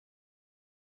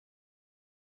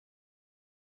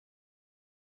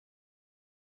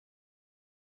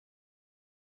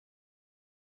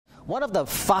One of the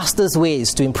fastest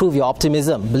ways to improve your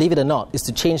optimism, believe it or not, is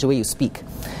to change the way you speak.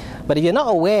 But if you're not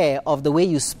aware of the way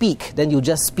you speak, then you'll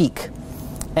just speak.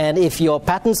 And if your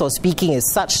patterns of speaking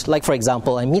is such, like for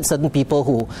example, I meet certain people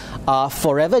who are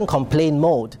forever in complaint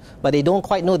mode, but they don't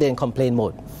quite know they're in complaint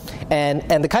mode.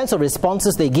 And the kinds of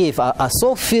responses they give are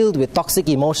so filled with toxic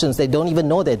emotions, they don't even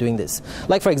know they're doing this.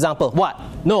 Like for example, what?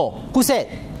 No. Who said?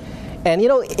 And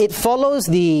it follows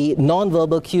the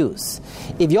non-verbal cues.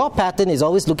 If your pattern is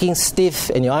always looking stiff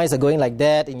and your eyes are going like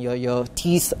that and your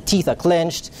teeth are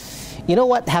clenched, you know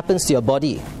what happens to your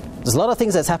body? There's a lot of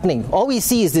things that's happening. All we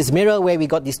see is this mirror where we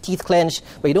got these teeth clenched,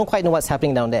 but you don't quite know what's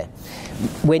happening down there.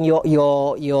 When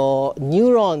your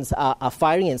neurons are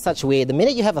firing in such a way, the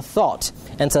minute you have a thought,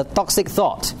 and it's a toxic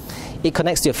thought, it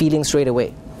connects to your feelings straight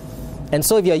away. And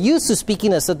so if you're used to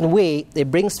speaking a certain way, it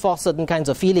brings forth certain kinds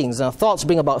of feelings. Now, thoughts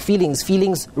bring about feelings.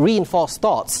 Feelings reinforce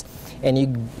thoughts, and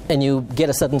you get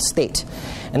a certain state.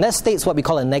 And that state's what we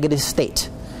call a negative state.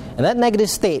 And that negative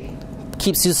state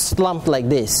keeps you slumped like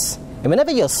this. And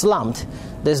whenever you're slumped,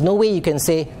 there's no way you can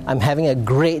say, I'm having a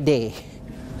great day.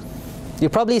 You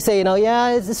probably say, yeah,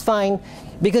 it's fine,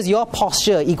 because your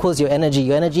posture equals your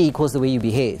energy equals the way you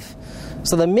behave.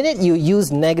 So the minute you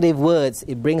use negative words,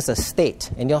 it brings a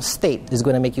state, and your state is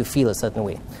going to make you feel a certain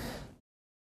way.